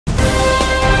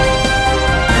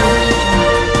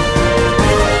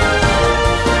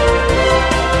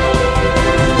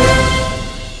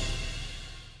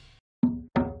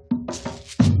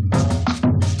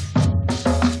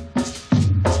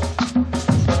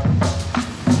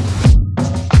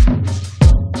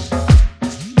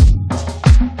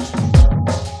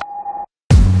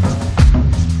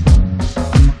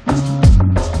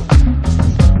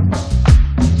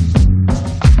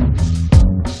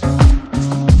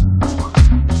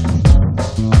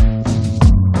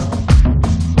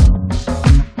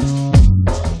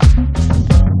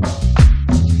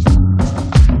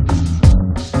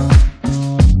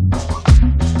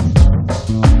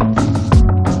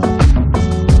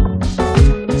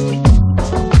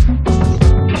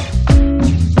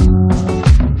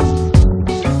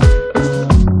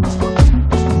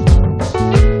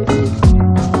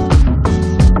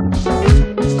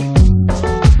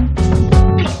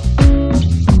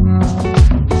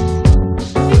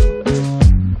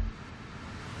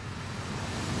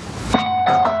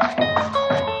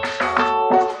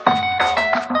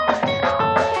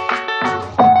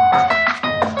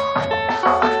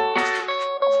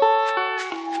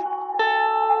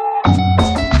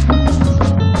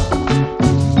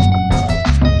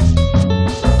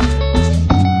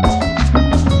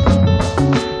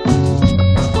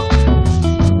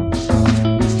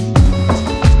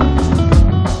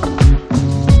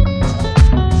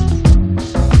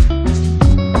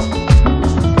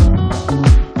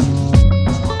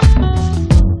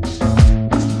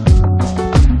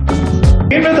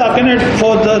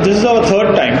because this is our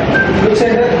third time,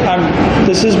 and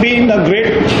this has been a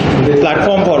great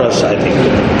platform for us, I think.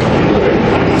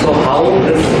 So how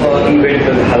this event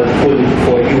was helpful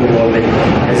for you, or like,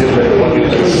 as you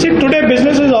were? See, today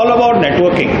business is all about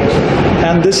networking,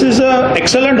 and this is an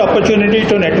excellent opportunity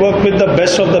to network with the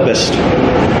best of the best.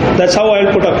 That's how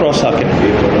I'll put across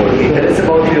Archinet. Tell us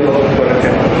about your product.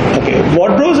 Okay,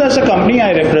 Wardrose as a company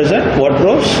I represent.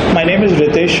 Wardrose, my name is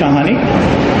Ritesh Shahani.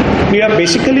 We are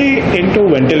basically into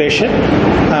ventilation,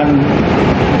 and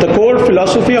the core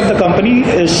philosophy of the company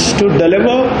is to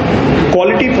deliver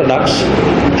quality products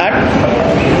at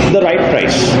the right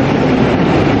price,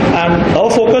 and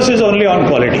our focus is only on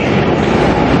quality.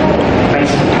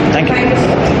 Thank you.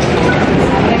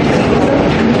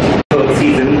 Third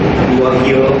season, you are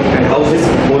here, and how's this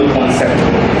whole concept?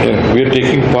 Yeah, we are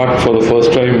taking part for the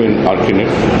first time in Archinet,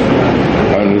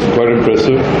 and it's quite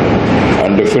impressive,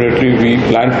 and definitely we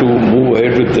plan to move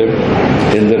ahead with them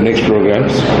in the next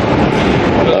programs.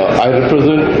 I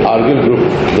represent Argil Group,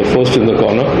 the first in the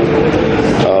corner.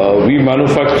 We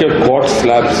manufacture quartz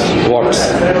slabs,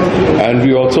 and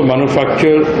we also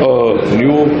manufacture a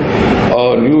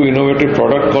new innovative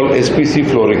product called SPC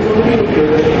flooring,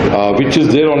 which is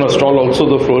there on a stall. Also,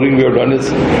 the flooring we have done is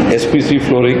SPC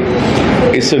flooring.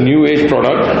 It's a new age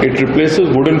product. It replaces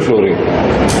wooden flooring.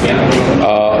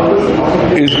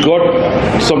 It's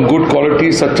got some good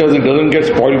qualities, such as it doesn't get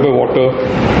spoiled by water.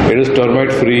 It is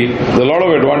termite free. There's a lot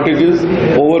of advantages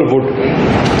over wood.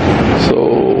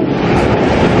 So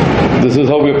this is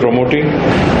how we are promoting.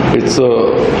 It's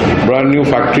a brand new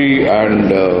factory,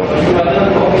 and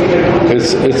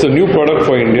it's a new product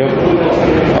for India.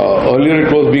 Earlier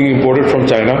it was being imported from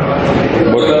China,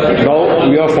 but now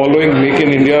we are following Make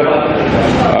in India,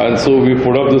 and so we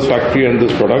put up this factory and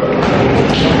this product.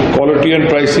 Quality and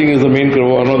pricing is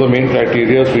one of the main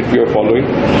criteria which we are following.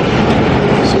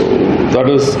 So that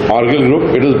is Argil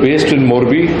Group. It is based in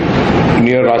Morbi,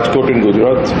 near Rajkot in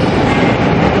Gujarat.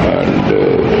 And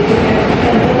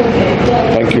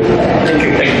thank you.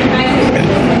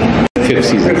 Fifth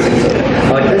season.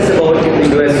 Tell us about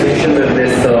your association with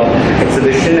this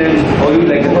exhibition, and how you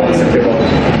like the concept about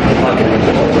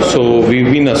Archinet. So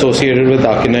we've been associated with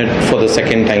Archinet for the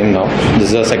second time now. This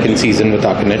is our second season with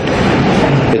Archinet.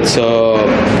 It's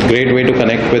a great way to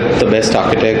connect with the best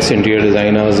architects, interior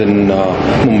designers in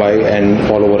Mumbai and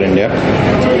all over India.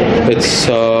 It's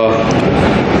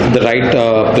the right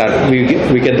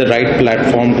we get the right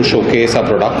platform to showcase our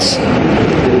products,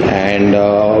 and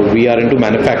we are into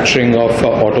manufacturing of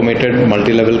automated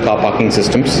multi-level car parking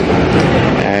systems,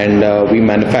 and we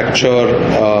manufacture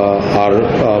our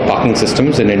parking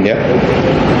systems in India.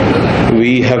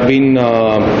 We have been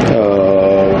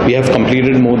we have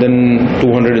completed more than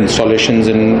 200 installations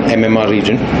in MMR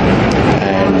region,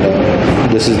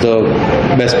 and this is the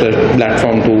best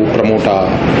platform to promote our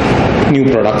new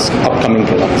products, upcoming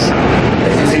products.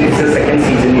 You see, it's the second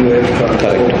season you have done.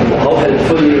 Correct. How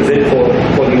helpful is it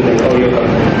for you or your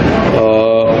company?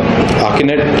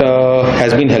 Archinet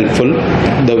has been helpful.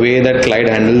 The way that Clyde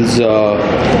handles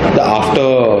the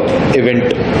after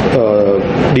event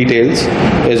details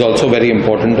is also very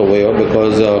important over here,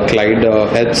 because Clyde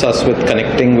helps us with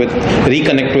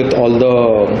reconnect with all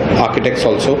the architects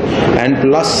also, and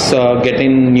plus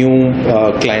getting new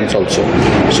clients also.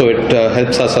 So it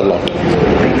helps us a lot.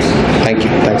 Thank you.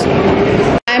 Thanks a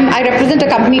lot. I represent a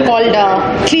company called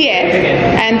Clyde,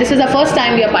 and this is the first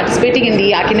time we are participating in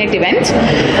the Archinet event,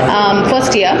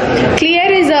 first year.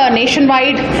 Clyde is a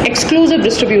nationwide exclusive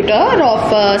distributor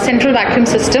of central vacuum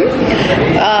system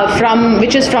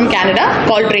which is from Canada,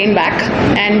 called Rainvac,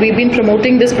 and we've been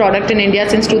promoting this product in India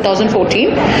since 2014.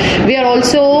 We are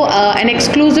also an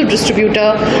exclusive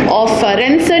distributor of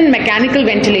Rensen mechanical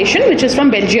ventilation, which is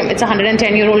from Belgium. It's a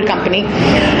 110-year-old company,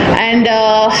 and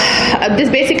this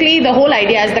basically, the whole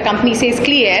idea, as the company says,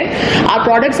 Clyde, our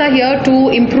products are here to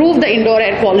improve the indoor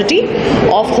air quality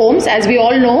of homes. As we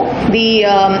all know, the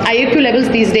IAQ levels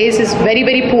these days is very,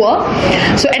 very poor.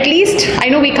 So at least, I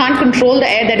know we can't control the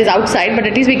air that is outside, but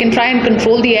at least we can try and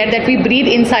control the air that we breathe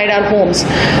inside our homes.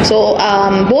 So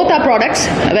both our products,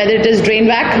 whether it is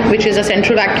Rainvac, which is a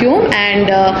central vacuum, and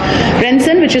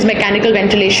Rensen, which is mechanical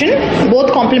ventilation,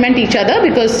 both complement each other,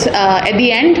 because at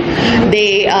the end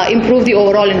they improve the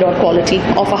overall indoor quality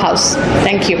of a house.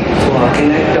 Thank you. So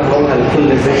Archinet, how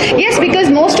helpful is it? Yes, because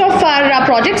most of our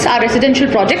projects are residential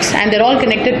projects, and they're all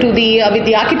connected to the with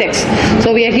the architects.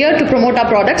 So we are here to promote our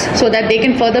products so that they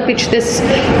can further pitch this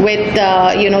with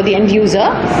the end user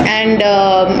and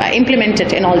implement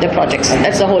it in all their projects.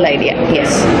 That's the whole idea.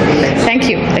 Yes. Thank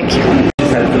you. Thank you.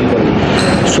 It's helpful for you.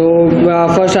 So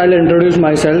First, I'll introduce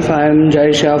myself. I am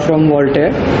Jai Shah from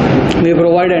Voltaire. We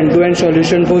provide end-to-end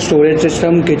solution for storage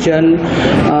system, kitchen,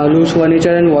 loose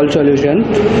furniture and wall solution.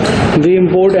 We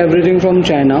import everything from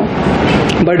China.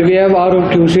 But we have our own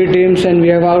QC teams and we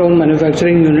have our own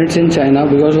manufacturing units in China,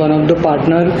 because one of the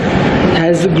partner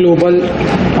has global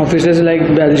offices like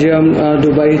Belgium,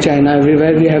 Dubai, China,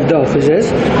 everywhere we have the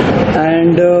offices.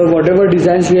 And whatever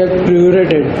designs we have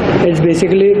curated, it's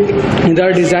basically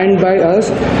either designed by us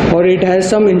or it has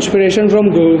some inspiration from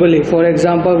globally. For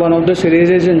example, one of the series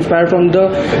is inspired from the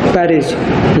Paris,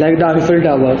 like the Eiffel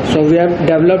Tower. So we have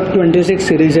developed 26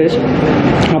 series.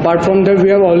 Apart from that, we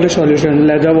have all the solutions: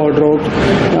 leather wardrobes,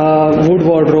 wood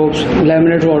wardrobes,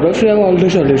 laminate wardrobes. We have all the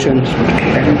solutions.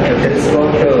 And tell us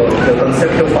about the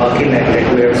concept of Archinet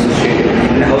that we are associated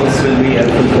and how this will be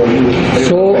helpful for you.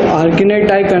 So Archinet,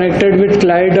 I connected with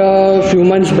Clyde a few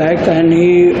months back and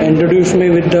he introduced me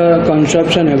with the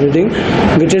concepts and everything,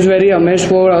 which is very amazed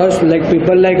for us, like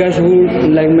people like us who,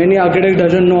 like many architects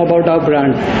doesn't know about our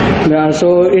brand.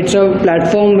 So it's a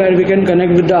platform where we can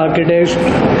connect with the architects,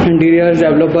 interiors,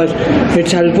 developers.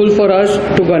 It's helpful for us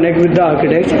to connect with the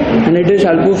architects, and it is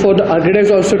helpful for the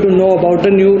architects also to know about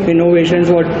the new innovations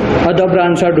what other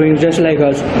brands are doing just like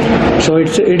us. So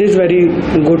it is very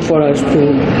good for us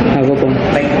to have a point.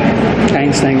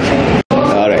 Thanks.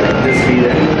 All right.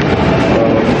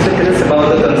 So tell us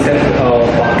about the concept of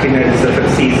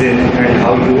Archinet season and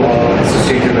how you are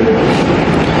associated with it.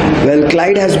 Well,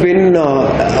 Clyde has been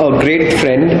a great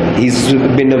friend. He's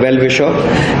been a well-wisher.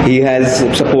 He has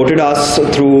supported us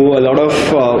through a lot of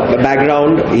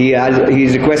background.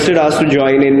 He's requested us to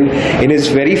join in his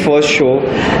very first show,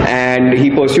 and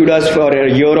he pursued us for a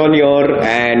year on year.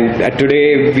 And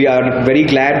today we are very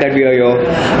glad that we are here.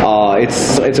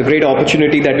 It's a great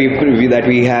opportunity that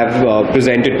we have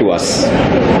presented to us.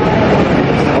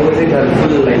 How is it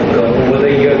helpful, over the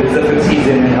year, this is the fifth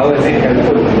season, and how is it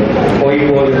helpful for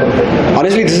you all?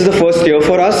 Honestly, this is the first year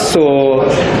for us, so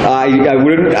I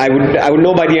would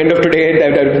know by the end of today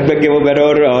that I would give a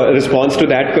better response to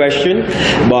that question.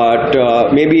 But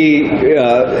maybe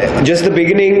just the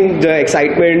beginning, the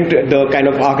excitement, the kind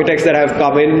of architects that have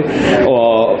come in,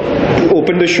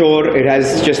 opened the show. It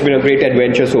has just been a great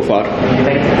adventure so far.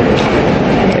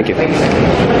 Thank you.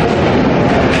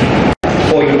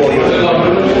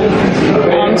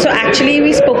 So actually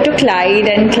we spoke to Clyde,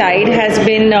 and Clyde has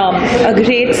been a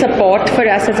great support for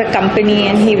us as a company,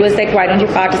 and he was like, why don't you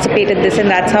participate in this, and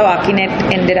that's how Archinet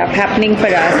ended up happening for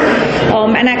us.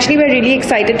 And actually we're really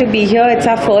excited to be here. It's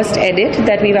our first edit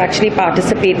that we've actually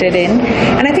participated in,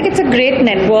 and I think it's a great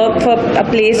network, for a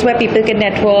place where people can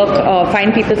network,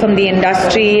 find people from the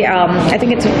industry. I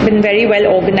think it's been very well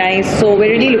organized, so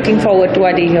we're really looking forward to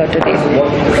our day here today.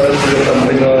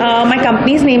 My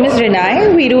company's name is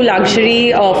Renai. We do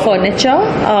luxury furniture,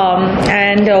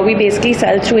 and we basically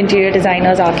sell through interior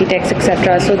designers, architects,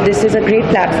 etc. So this is a great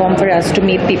platform for us to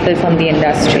meet people from the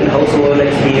industry.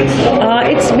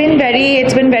 It's been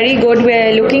very good.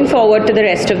 We're looking forward to the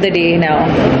rest of the day now.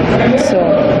 So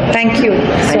thank you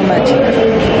so much.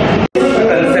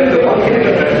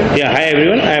 Yeah, hi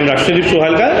everyone. I am Rashtradeep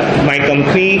Suhalkar. My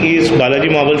company is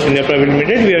Balaji Marbles India Private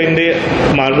Limited. We are in the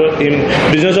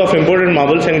business of imported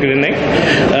marbles and granite.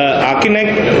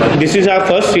 Archinet, this is our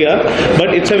first year,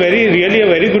 but it's really a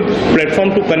very good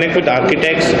platform to connect with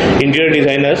architects, interior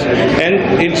designers,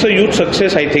 and it's a huge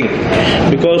success, I think,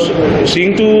 because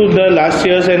seeing to the last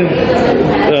year's and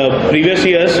previous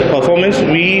year's performance,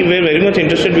 we were very much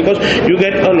interested because you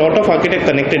get a lot of architects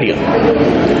connected here.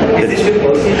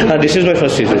 This is my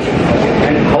first season.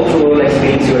 And how's the overall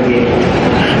experience you are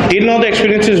gaining? Till now the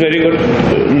experience is very good.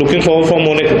 Looking forward for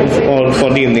more for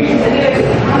the evening.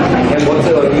 And what's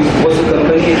the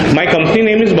company? My company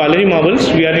name is Balaji Marbles.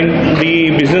 We are in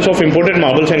the business of imported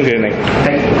marbles and granite.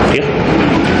 Thank you.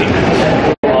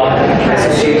 Yeah.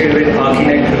 Associated with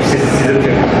Archinet season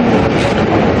 5.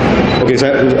 Okay, so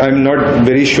I'm not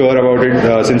very sure about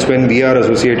it since when we are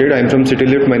associated. I'm from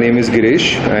CityLift. My name is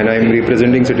Girish, and I'm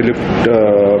representing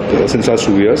CityLift since last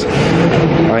 2 years.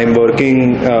 I'm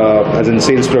working as a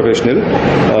sales professional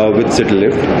with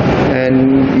CityLift,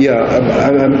 and yeah,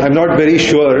 I'm not very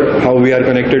sure how we are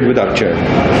connected with Archinet.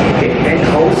 Okay, and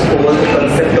how's over the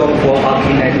concept of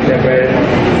Archinet, where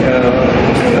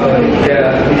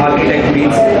the architect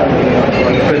meets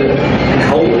people, and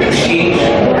how exchange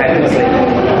happens like?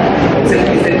 It's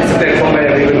a platform where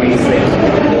everybody meets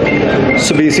like.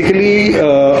 So basically,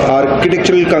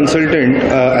 architectural consultant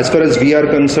as far as we are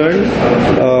concerned,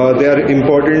 they are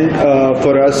important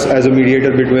for us as a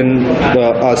mediator between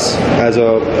us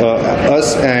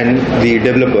and the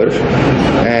developer,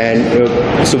 and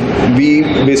so we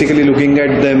basically looking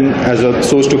at them as a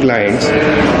source to clients,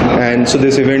 and so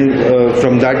this event,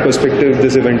 from that perspective,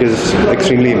 this event is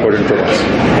extremely important for us.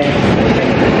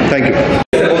 Thank you.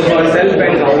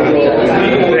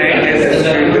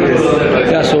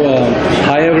 Yeah, so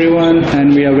hi everyone, and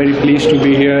we are very pleased to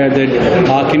be here at the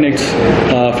Archinet's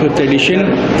 5th edition.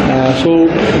 So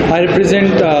I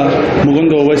represent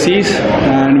Mugund Overseas,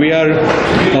 and we are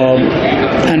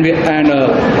we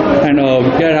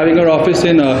are having our office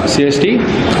in CST,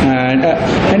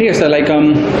 and yes, we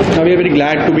are very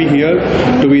glad to be here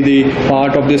to be the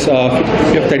part of this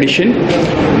 5th edition,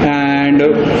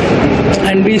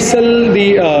 and we sell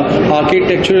the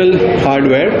architectural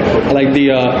hardware like the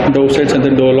door sets and the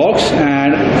door locks,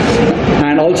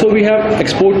 and also we have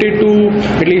exported to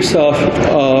at least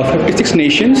 56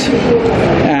 nations,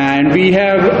 and we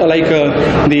have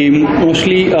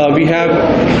mostly we have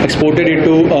exported it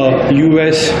to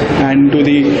US and to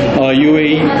the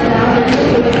UAE,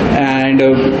 and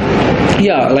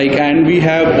and we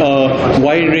have a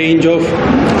wide range of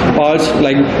parts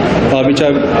which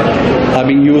are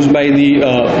being used by the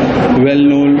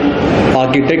well-known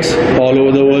architects all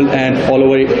over the world and all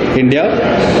over India.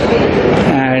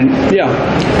 And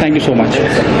thank you so much. Tell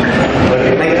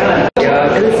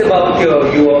us about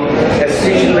your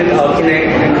association with Archinet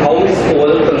and how is the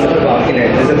whole concept of Archinet?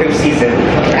 This is the 5th season.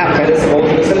 Tell us about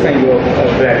yourself and your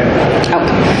brand.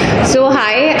 Okay. So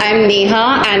hi, I'm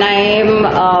Neha, and I am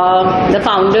the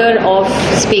founder of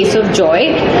Space of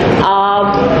Joy.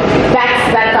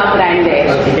 That's our brand there.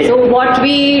 Okay. So what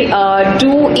we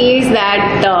do is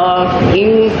that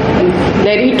in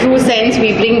very true sense,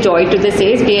 we bring joy to the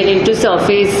space. We are into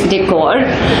surface decor.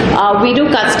 We do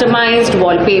customized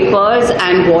wallpapers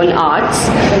and wall arts,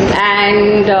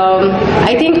 and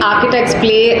I think architects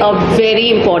play a very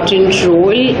important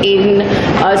role in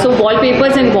so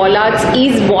wallpapers and wall arts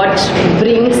is what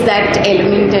brings that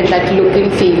element and that look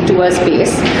and feel to a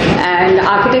space, and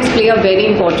architects play a very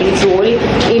important role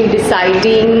in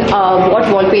deciding what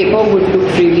wallpaper would look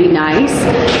really nice,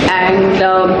 and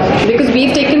because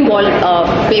we've taken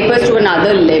wallpapers to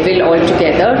another level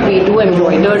altogether. We do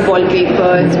embroidered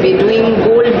wallpapers, we're doing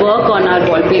gold work on our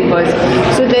wallpapers,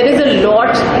 so there is a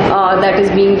lot that is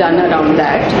being done around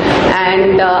that,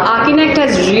 and Archinet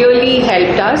has really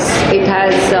helped us. It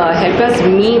has helped us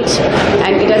meet,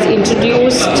 and it has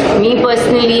introduced me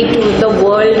personally to the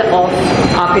world of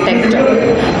architecture,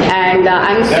 and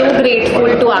I'm so grateful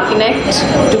to Archinet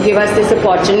to give us this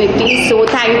opportunity. So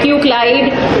thank you,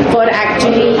 Clyde, for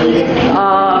actually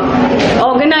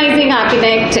organizing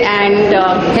Archinet and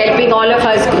helping all of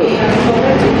us grow.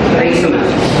 Thank you so much.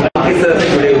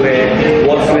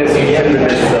 What's your association with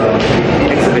this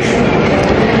exhibition?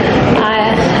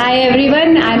 Hi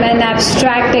everyone, I'm an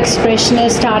abstract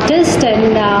expressionist artist,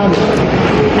 and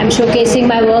I'm showcasing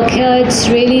my work here. It's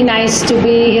really nice to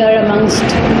be here amongst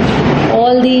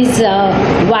all these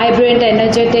vibrant,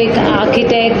 energetic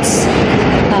architects,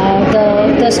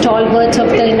 the stalwarts of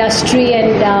the industry,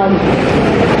 and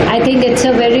I think it's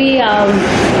a very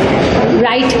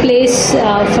right place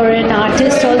for an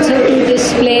artist also to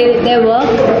display their work.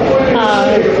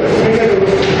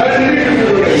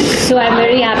 So I'm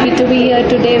very happy to be here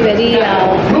today, very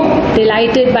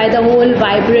delighted by the whole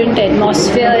vibrant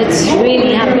atmosphere. It's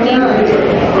really happening,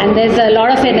 and there's a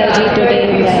lot of energy today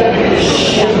in there.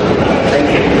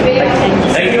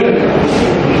 Thank you.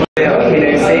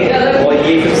 और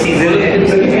ये 5th season है,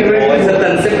 और इसका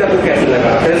concept आपको कैसा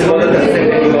लगा? Tell us about the concept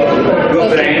and your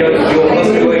brand or your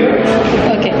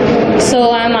Okay, so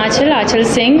I'm Achal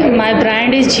Singh. My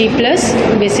brand is G+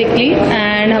 basically,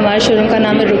 and हमारे showroom का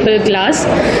नाम है रुपल ग्लास.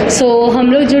 सो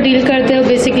हम लोग जो डील करते हैं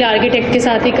बेसिकली आर्किटेक्ट के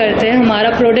साथ ही करते हैं. हमारा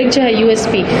प्रोडक्ट जो है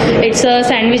USP, it's a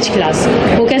sandwich glass.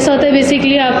 वो कैसा होता है,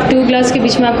 बेसिकली आप 2 ग्लास के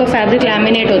बीच में आपका फैब्रिक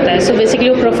लैमिनेट होता है. सो बेसिकली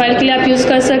वो प्रोफाइल के लिए आप यूज़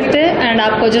कर सकते हैं, एंड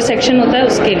आपको जो सेक्शन होता है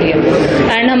उसके लिए.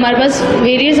 एंड हमारे पास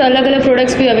वेरियस अलग अलग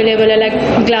प्रोडक्ट्स भी अवेलेबल है, लाइक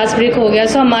ग्लास ब्रिक हो गया.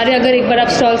 सो हमारे अगर एक बार आप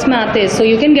स्टॉल्स में आते हैं, so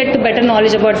you can get better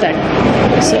knowledge about that.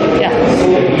 सो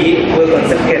ये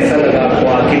कंसेप्ट कैसा लगा आपको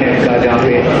आर्किनेट का, जहाँ पे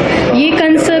ये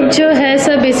कंसेप्ट जो है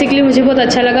सर बेसिकली मुझे बहुत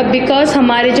अच्छा लगा, बिकॉज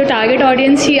हमारे जो टारगेट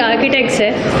ऑडियंस ही आर्किटेक्ट्स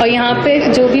है, और यहाँ पे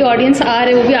जो भी ऑडियंस आ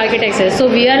रहे हैं वो भी आर्किटेक्ट्स है. So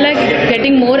we are like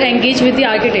getting more engage with the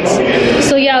architects.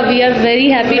 सो या we are very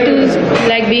happy to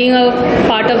like being a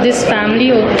part of this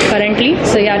family currently.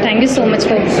 So yeah, thank you so much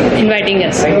for inviting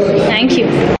us. Thank you.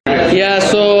 Yeah,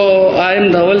 so I'm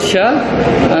Dhaval Shah.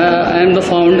 I am the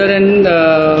founder and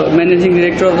managing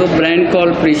director of the brand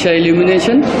called Prisha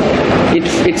Illumination.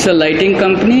 It's a lighting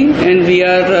company, and we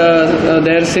are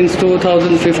there since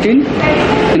 2015.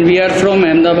 And we are from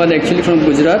Ahmedabad, actually from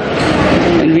Gujarat.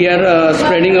 And we are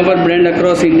spreading our brand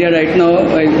across India right now.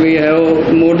 We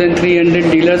have more than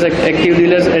 300 dealers, active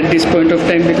dealers at this point of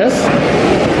time with us.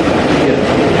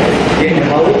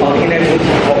 How's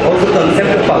the concept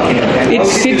of Archinet?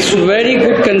 It's very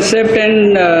good concept,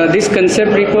 and this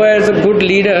concept requires a good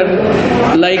leader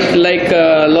like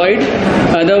Lloyd.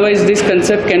 Otherwise, this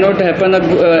concept cannot be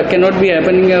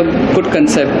happening a good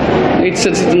concept. It's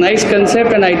a nice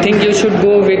concept, and I think you should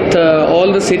go with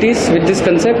all the cities with this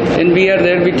concept, and we are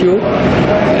there with you.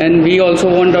 And we also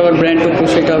want our brand to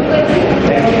push it up.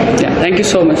 Yeah, thank you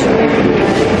so much.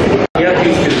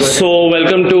 So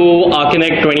welcome to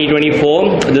Archinet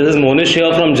 2024. This is Monish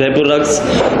here from Jaipur Rugs,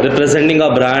 representing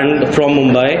our brand from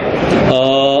Mumbai.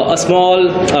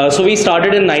 So we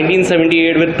started in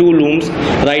 1978 with 2 looms.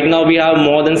 Right now we have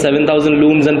more than 7,000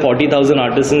 looms and 40,000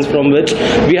 artisans, from which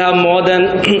we have more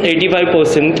than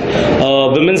 85%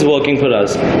 women's working for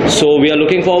us. So we are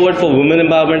looking forward for women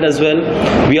empowerment as well.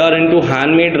 We are into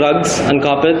handmade rugs and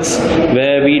carpets,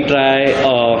 where we try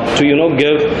to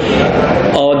give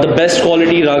the best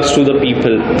quality rugs to the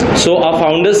people. So our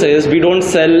founder says we don't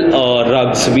sell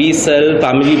rugs, we sell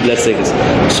family blessings.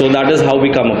 So that is how we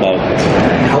come about.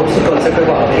 How is the concept of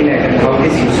Archinet and how it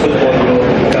is useful for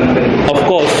your company? Of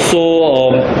course.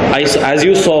 So as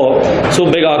you saw, so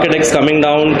big architects coming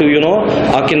down to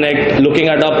Archinet, looking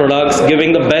at our products,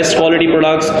 giving the best quality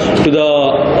products to the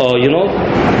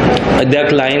their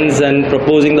clients and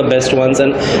proposing the best ones,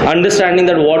 and understanding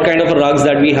that what kind of rugs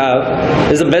that we have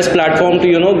is the best platform to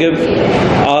give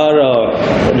our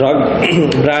rug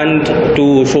brand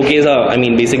to showcase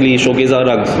basically showcase our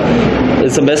rugs.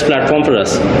 It's the best platform for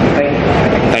us.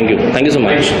 Thank you so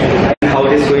much. How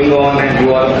it is going on, and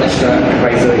you are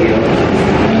advisor here.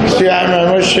 See, I am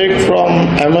Ahmed Sheikh from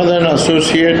Ahmed &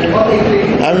 Associate.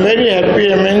 I am very happy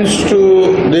amidst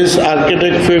to this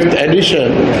Architect 5th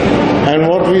edition, and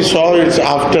what we saw is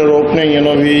after opening,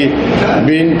 we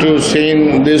been to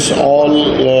seeing this all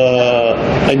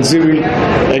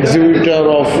exhibitor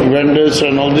of vendors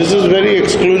and all. This is very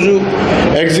exclusive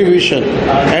exhibition,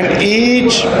 and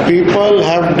each people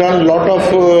have done lot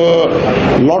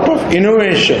of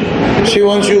innovation. See,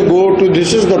 once you go to,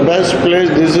 this is the best place,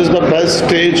 this is the best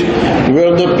stage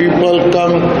where the people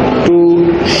come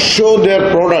to show their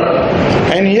product,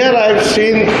 and here I've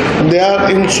seen they are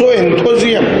in so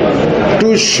enthusiasm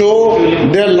to show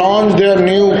launch their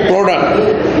new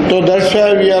product. So that's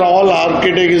why we are all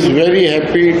architects is very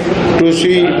happy to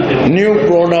see new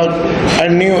product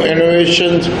and new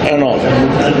innovations and all.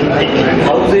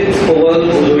 How is it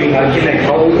doing Archinet?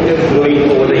 How it is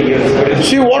growing over the years?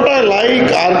 See, what I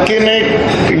like Archinet,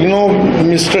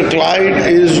 Mr. Clyde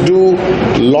is do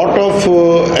lot of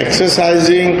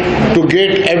exercising to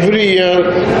get every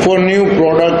year for new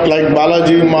product like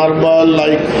Balaji marble,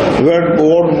 like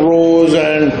wardrobes,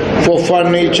 and for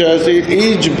furniture.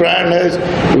 Each brand has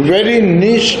very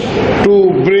niche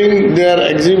to bring their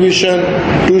exhibition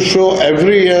to show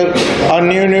every year a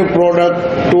new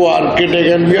product to architect,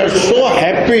 and we are so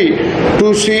happy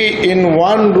to see in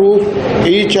one roof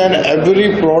each and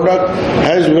every product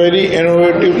has very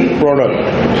innovative product.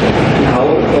 How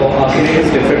Archinet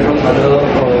is different from other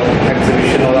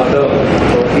exhibition or other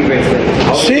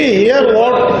events? See, here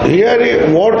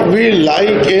what we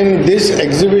like in this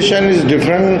exhibition is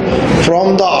different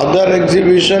from the other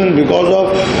exhibition because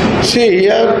of, see,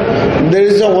 here there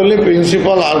is the only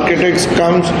principal architects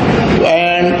comes,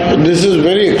 and this is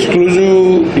very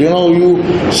exclusive.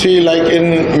 You see like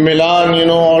in Milan,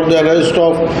 or the rest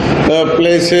of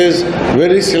places,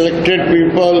 very selected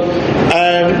people,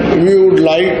 and we would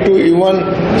like to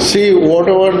even see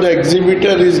whatever the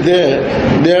exhibitor is there,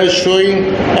 they are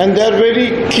showing, and they are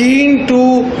very keen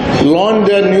to launch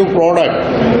their new product.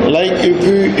 Like if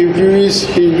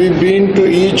we been to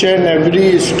each and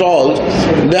every stall,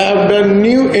 they have done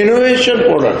new innovation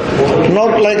product,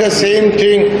 not like a same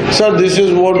thing. Sir, this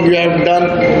is what we have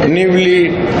done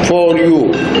newly for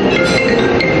you.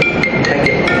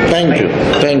 Thank you.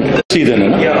 Thank you. See then,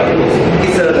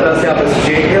 इस तरह से आप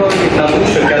state है और कितना कुछ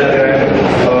क्या लग रहा है,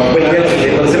 कोई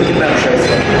कॉन्सेप्ट कितना अच्छा है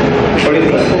बड़ी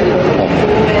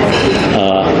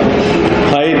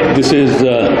Hi, this is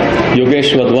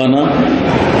Yogesh Vadwana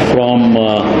from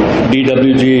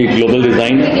DWG Global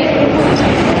Design.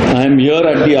 I am here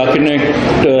at the Archinet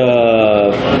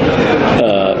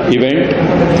event.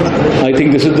 I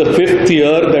think this is the 5th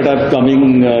year that I'm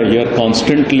coming here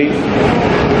constantly.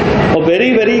 A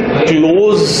very, very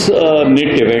close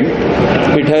knit event.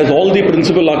 It has all the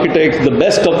principal architects, the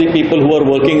best of the people who are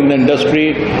working in the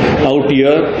industry out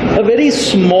here. A very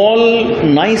small,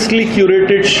 nicely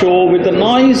curated show with a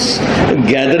nice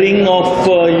gathering of,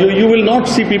 you will not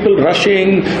see people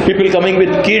rushing, people coming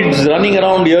with kids, running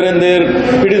around here and there.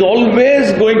 It is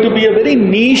always going to be a very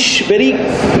niche, very,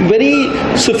 very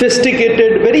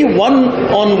sophisticated, very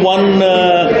one-on-one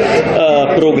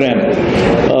program.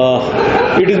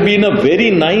 It has been a very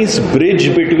nice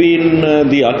bridge between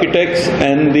the architects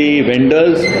and the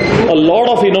vendors. A lot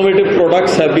of innovative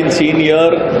products have been seen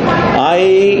here.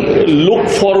 I look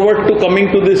forward to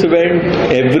coming to this event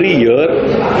every year,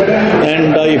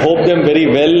 and I hope them very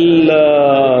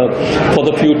well for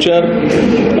the future.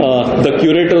 The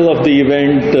curators of the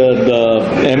event, the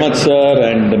Ahmed sir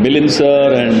and Milind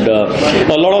sir and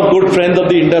a lot of good friends of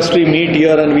the industry meet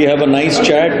here, and we have a nice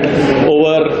chat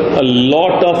over a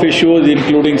lot of issues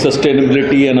including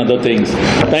sustainability and other things.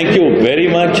 Thank you very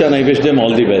much, and I wish them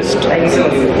all the best.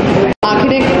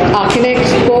 Archinet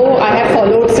Expo I have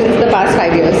followed since the past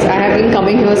 5 years. I have been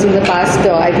coming here since the past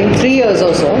I think 3 years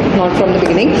or so, not from the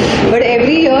beginning. But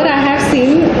every year I have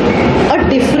seen a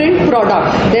different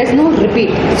product. There's no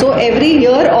repeat. So every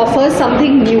year offers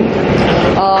something new.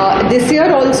 This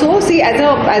year also, see, as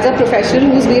a professional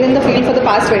who's been in the field for the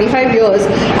past 25 years,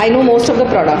 I know most of the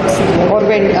products or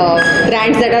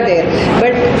brands that are there.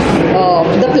 But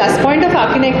the plus point of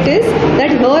Archinet is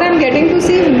that here I'm getting to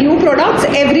see new products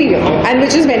every year, and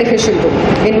which is beneficial to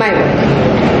me in my work.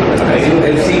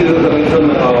 I've seen you coming from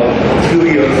few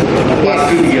years,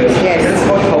 past few years. Yes. That's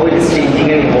about how it is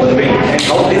changing and evolving, and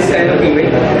how this kind of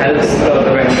event helps the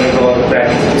vendors or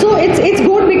brands. So it's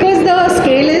good because the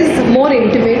scale is more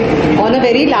intimate. On a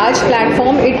very large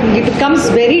platform, it becomes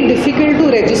very difficult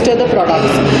to register the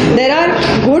products. There are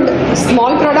good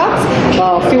small products,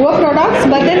 fewer products,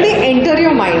 but then they enter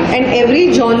your mind, and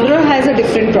every genre has a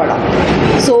different product.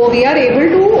 So we are able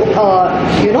to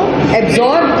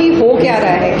absorb कि हो क्या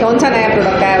रहा है, कौन सा नया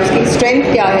product है, उसकी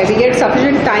strength क्या है. We get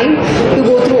sufficient time to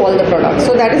go through all the products.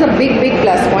 So that is a big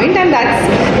plus point, and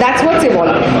that's what's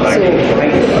evolving. So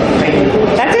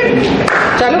that's it.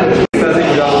 Chalo.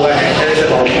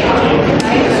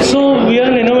 So we are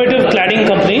an innovative cladding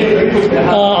company.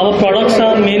 Our products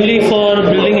are mainly for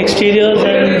building exteriors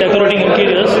and decorating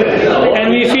interiors,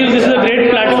 and we feel this is a great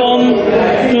platform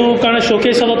to kind of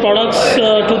showcase our products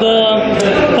to the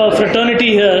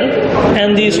fraternity here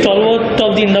and the stalwart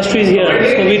of the industries here.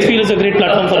 So we feel it's a great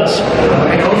platform for us.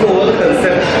 And also the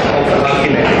concept of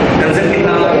Archinet. Concept is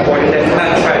now important and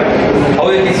how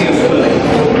it is useful.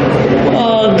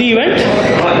 The event?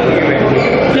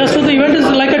 Yeah, so the event is,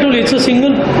 like I told you, it's a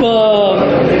single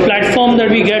platform that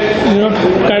we get,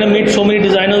 kind of meet so many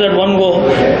designers at one go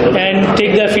and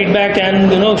take their feedback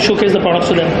and, showcase the products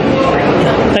to them.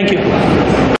 Yeah. Thank you.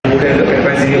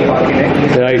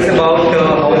 Right. It's about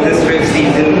how this 5th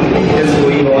season is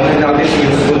going on and how it's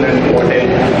useful and important.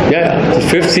 Yeah, the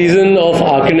 5th season of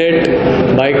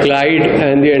Archinet by Clyde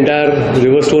and the entire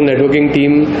Riverstone networking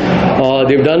team.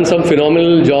 They've done some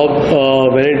phenomenal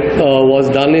job when it was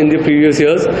done in the previous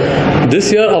years.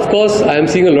 This year, of course, I am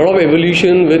seeing a lot of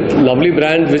evolution with lovely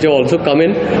brands which have also come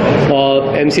in.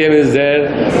 MCM is there.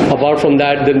 Apart from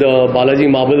that, then the Balaji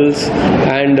Marbles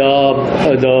and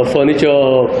the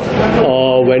furniture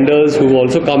vendors who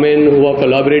also come in, who are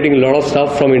collaborating a lot of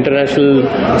stuff from international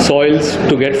soils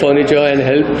to get furniture and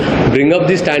help bring up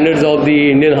the standards of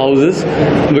the Indian houses,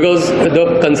 because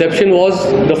the conception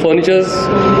was the furnitures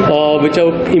which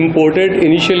are imported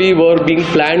initially were being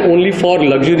planned only for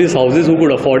luxurious houses who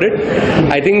could afford it.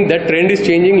 I think that trend is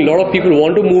changing. A lot of people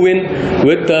want to move in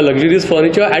with luxurious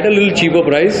furniture at a little cheaper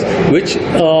price, which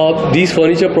these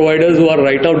furniture providers who are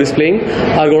right now displaying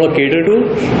are going to cater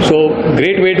to. So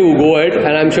great way to go ahead,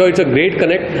 and I'm sure it's a great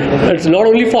connect. It's not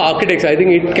only for architects. I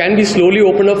think it can be slowly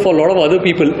opened up for a lot of other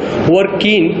people who are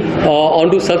keen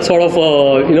onto such sort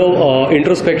of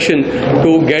introspection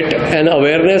to get an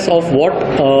awareness of what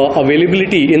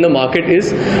availability in the market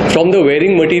is, from the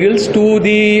wearing materials to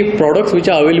the products which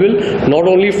are available not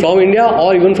only from India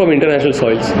or even from international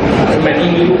soils.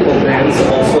 Many new brands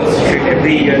also associate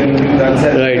every year new brands.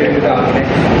 Right.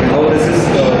 How this is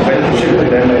beneficial to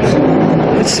them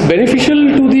also? It's beneficial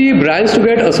to the brands to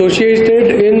get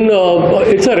associated in,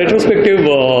 it's a retrospective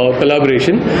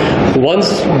collaboration.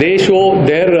 Once they show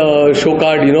their show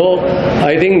card, you know,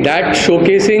 I think that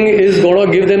showcasing is going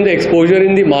to give them the exposure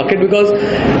in the market, because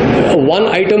one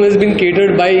item has been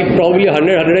catered by probably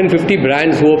 100-150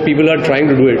 brands who people are trying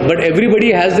to do it, but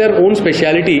everybody has their own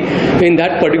speciality in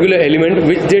that particular element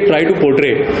which they try to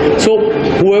portray. So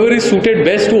whoever is suited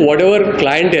best to whatever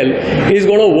clientele is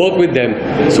going to work with them.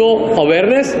 So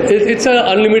awareness, it's an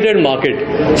unlimited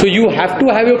market. So you have to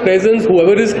have your presence.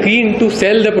 Whoever is keen to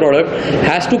sell the product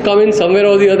has to come in somewhere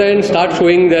or the other and start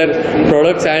showing their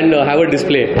products and have a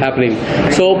display happening.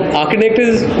 So Archinet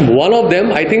is one of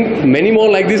them. I think many more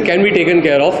like this can be taken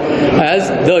care of, as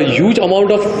the huge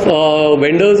amount of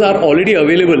vendors are already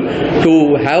available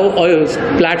to have a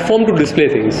platform to display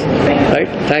things. Right?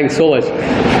 Thanks so much.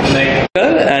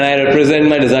 And I represent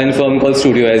my design firm called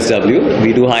Studio SW.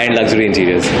 We do high-end luxury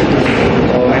interiors.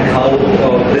 And how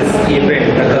this event,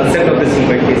 the concept of this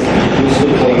event is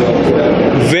useful for you?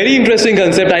 Very interesting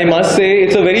concept, I must say.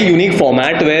 It's a very unique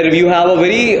format where you have a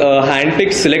very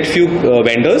hand-picked select few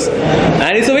vendors,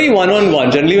 and it's a very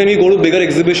one-on-one. Generally, when we go to bigger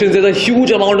exhibitions, there's a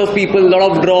huge amount of people, a lot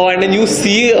of draw, and then you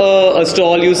see a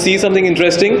stall, you see something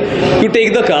interesting, you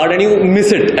take the card and you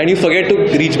miss it, and you forget to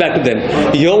reach back to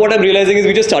them. Here, what I'm realizing is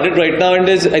we just started right now, and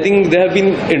I think there have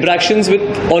been interactions with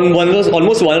on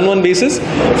almost one-on-one basis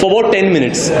for about 10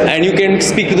 minutes, and you can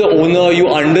speak to the owner, you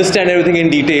understand everything in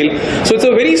detail. So it's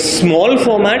a very small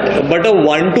format, but a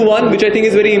one-to-one, which I think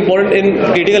is very important in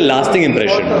creating a lasting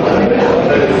impression.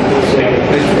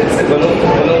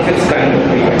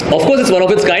 Of course, it's one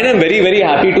of its kind. I'm very, very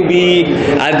happy to be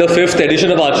at the 5th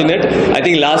edition of Archinet. I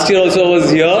think last year also I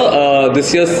was here.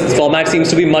 This year's format seems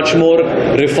to be much more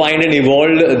refined and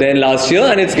evolved than last year,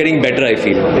 and it's getting better, I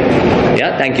feel.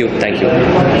 Yeah, thank you. Thank you.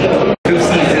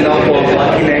 Season of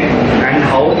Archinet and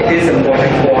how it is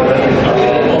important for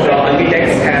the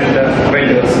architects and the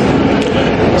vendors.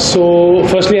 So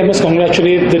firstly, I must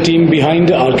congratulate the team behind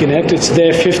Archinet. It's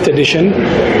their 5th edition,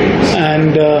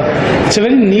 and it's a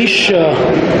very niche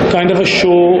kind of a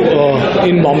show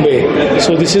in Bombay.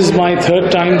 So this is my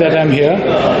 3rd time that I'm here,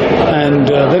 and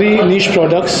very niche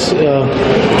products,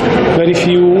 very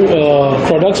few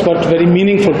products, but very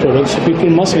meaningful products. So people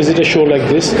must visit a show like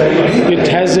this. It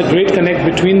has a great connect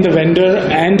between the vendor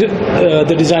and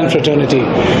the design fraternity,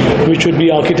 which would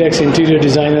be architects, interior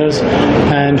designers,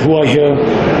 and who are here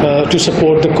to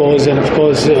support the cause. And of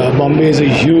course, Bombay is a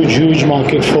huge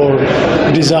market for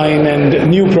design and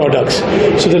new products.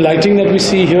 So the lighting that we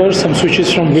see here, some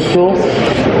switches from Wipro,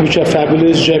 which are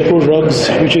fabulous, Jaipur rugs,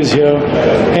 which is here,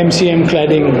 MCM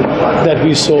cladding that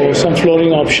we saw, some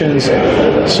flooring options.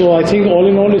 So I think all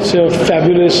in all, it's a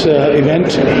fabulous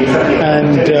event,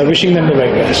 and wishing them the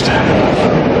very best.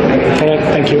 All right,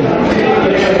 thank you.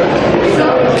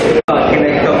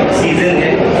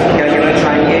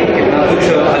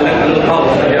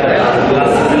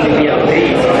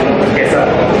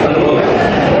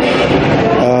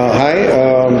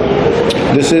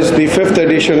 This is the 5th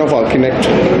edition of Archinet,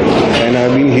 and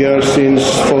I've been here since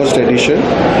 1st edition.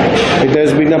 It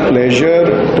has been a pleasure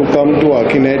to come to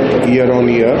Archinet year on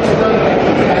year.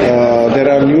 There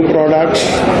are new products,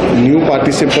 new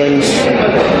participants,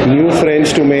 new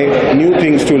friends to make, new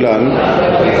things to learn,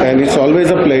 and it's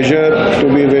always a pleasure to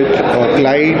be with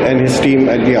Clyde and his team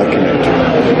at the Archinet.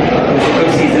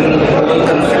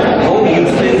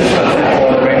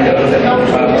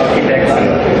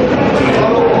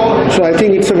 So I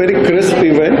think it's a very crisp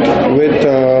event with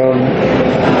a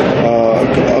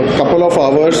couple of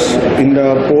hours in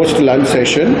the post-lunch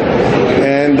session,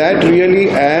 and that really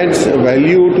adds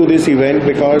value to this event,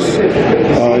 because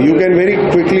you can very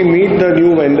quickly meet the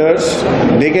new vendors,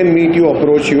 they can meet you,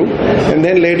 approach you, and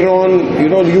then later on,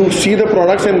 you see the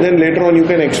products, and then later on you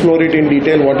can explore it in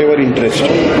detail, whatever interests you.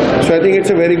 So I think it's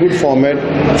a very good format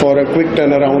for a quick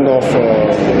turnaround of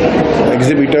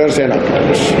exhibitors and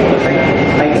architects.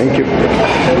 Thank you.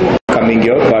 Coming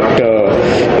here, but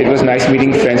it was nice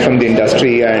meeting friends from the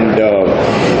industry, and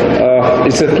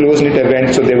it's a close-knit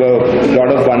event, so there were a lot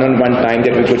of one-on-one time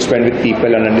that we could spend with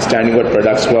people and understanding what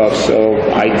products work. So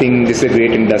I think this is a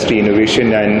great industry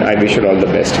innovation, and I wish you all the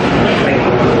best. Thank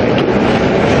you.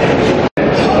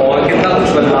 और कितना कुछ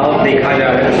बदलाव देखा जा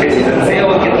रहा है season से,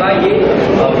 और कितना ये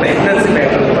बेहतर से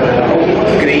बेहतर हो रहा है,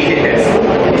 ग्रेट है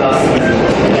last season.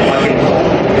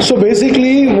 So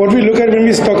basically, what we look at when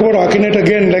we talk about Archinet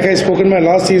again, like I spoke in my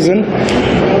last season,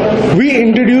 we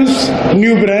introduce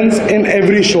new brands in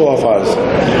every show of ours.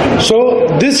 So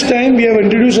this time we have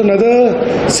introduced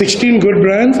another 16 good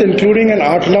brands, including an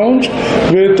art lounge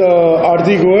with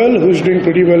Aarti Goel, who's doing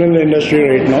pretty well in the industry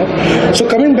right now. So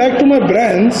coming back to my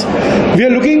brands, we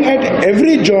are looking at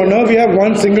every genre. We have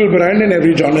one single brand in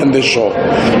every genre in this show.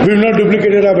 We have not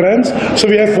duplicated our brands. So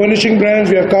we have furnishing brands,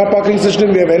 we have car parking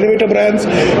system, we have elevator brands,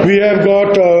 we have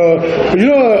got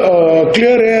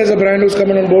Clear Air as a brand who's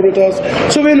coming on board with us.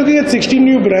 So we're looking at 16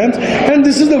 new brands, and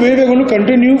this is the way we're going to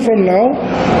continue from now,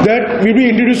 that we'll be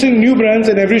introducing new brands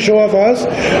in every show of ours.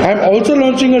 I'm also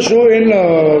launching a show in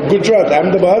Gujarat,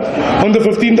 Ahmedabad, on the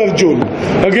 15th of June.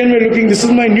 Again, we're looking, this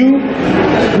is my new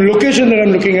location that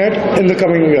I'm looking at in the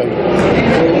coming year.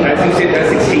 As you said, there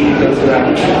are 16 plus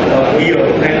brands here,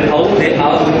 and how they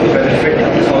are going to benefit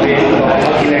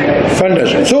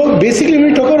Fantastic. So basically when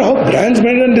we talk about how brands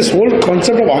matter and this whole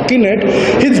concept of Archinet,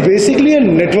 it's basically a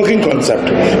networking concept.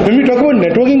 When we talk about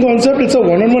networking concept, it's a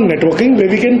one-on-one networking where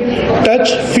we can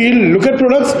touch, feel, look at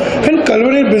products and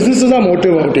cultivate business is our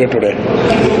motive out here today.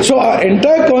 So our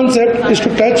entire concept is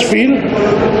to touch, feel,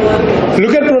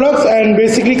 look at products and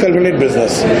basically cultivate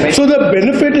business. So the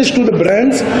benefit is to the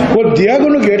brands, what they are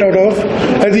going to get out of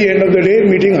at the end of the day,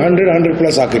 meeting 100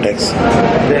 plus architects.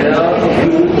 There are a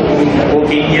few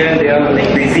working here, they are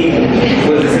like busy,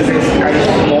 because this is kind of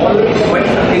small, but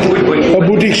it's good. A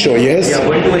boutique show, yes. Yeah,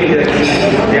 one to they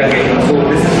are getting. So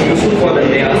this is useful for them,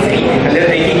 they are seeing, and they are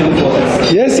taking you for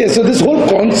this. Yes. So this whole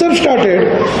concept started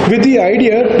with the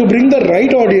idea to bring the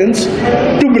right audience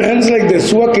to brands like this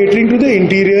who are catering to the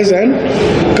interiors and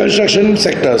construction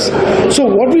sectors. So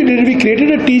what we did, we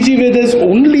created a TG where there's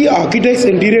only architects,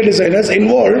 interior designers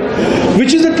involved,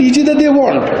 which is the TG that they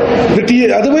want.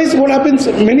 Otherwise, what happens,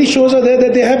 many shows are there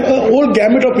that they have a whole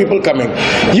gamut of people coming.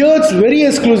 Here it's very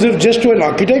exclusive just to an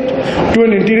architect, to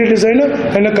an interior designer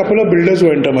and a couple of builders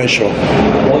who enter my show.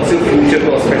 What's your future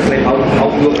prospects, like how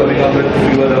you are coming up with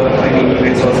few other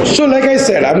events also? So like I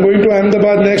said, I'm going to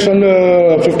Ahmedabad next on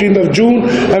the 15th of June.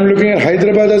 I'm looking at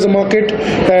Hyderabad as a market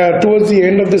towards the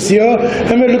end of this year,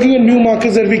 and we're looking at new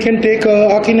markets that we can take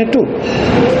Archinet to.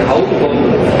 How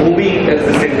booming is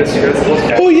this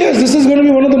industry? Oh yes, this is going to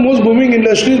be one of the most booming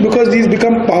industries because these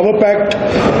become power-packed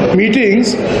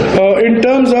meetings. In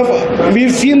terms of,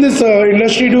 we've seen this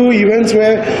industry do events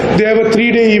where they have a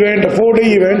 3-day event, a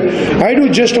 4-day event. I do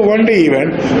just a 1-day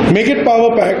event. Make it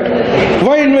power-packed.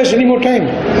 Why invest any more time?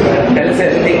 Tell us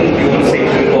anything you want to say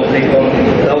to the public or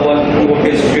the one who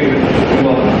is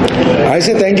I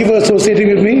say thank you for associating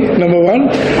with me, number one,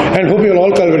 and hope you'll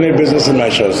all cultivate business in my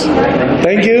shows.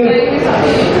 Thank you.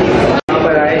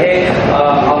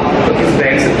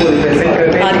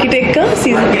 Architect का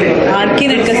season,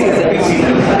 आर्कीनेट का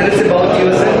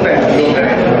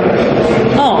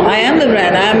I am the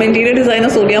brand. I am interior designer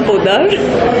Sonia Poddar,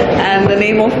 and the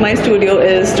name of my studio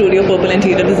is Studio Purple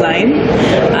Interior Design.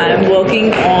 I am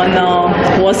working on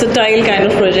versatile kind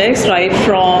of projects, right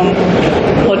from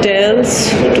hotels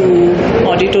to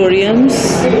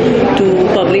auditoriums to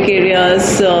public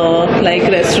areas like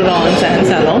restaurants and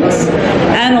salons,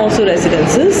 and also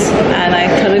residences. And I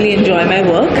thoroughly enjoy my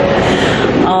work.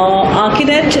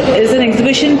 Archinet is an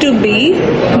exhibition to be,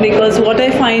 because what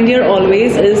I find here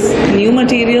always is new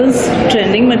materials,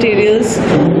 trending materials,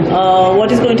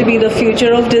 what is going to be the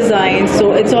future of design.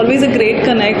 So it's always a great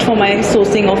connect for my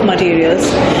sourcing of materials.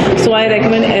 So I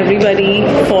recommend everybody,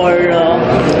 for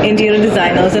interior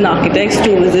designers and architects,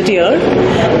 to visit here.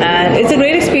 And it's a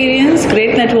great experience,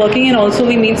 great networking, and also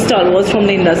we meet stalwarts from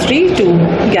the industry to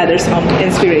gather some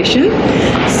inspiration.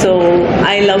 So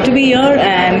I love to be here,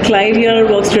 and Clyde here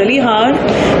works really hard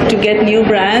to get new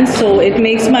brands, so it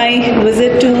makes my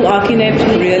visit to Archinet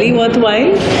really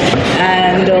worthwhile.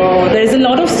 And there's a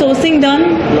lot of sourcing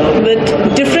done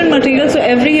with different materials, so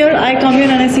every year I come here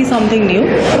and I see something new.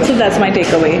 So that's my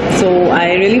takeaway. So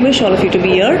I really wish all of you to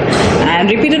be here, and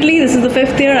repeatedly, this is the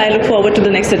 5th year. I look forward to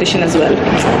the next edition as well.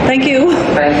 Thank you.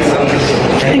 Thank you so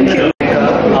much. Thank you.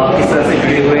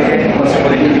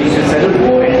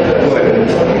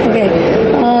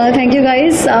 Thank you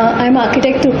guys. I'm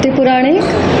architect Trupti Puranik.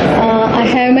 I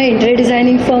have my interior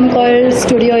designing firm called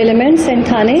Studio Elements in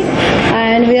Thane,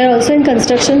 and we are also in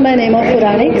construction by name of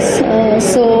Puranics.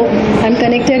 So I'm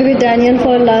connected with Daniel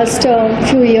for last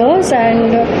few years,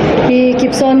 and he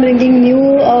keeps on bringing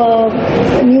new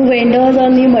vendors or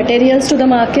new materials to the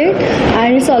market,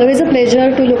 and it's always a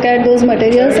pleasure to look at those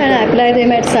materials and apply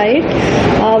them at site.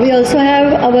 We also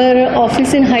have our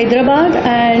office in Hyderabad,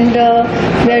 and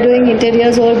we are doing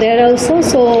interiors over there also.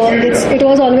 So it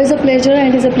was always a pleasure,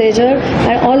 and it is a pleasure,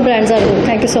 and all brands are good.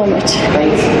 Thank you so much.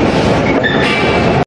 Thanks.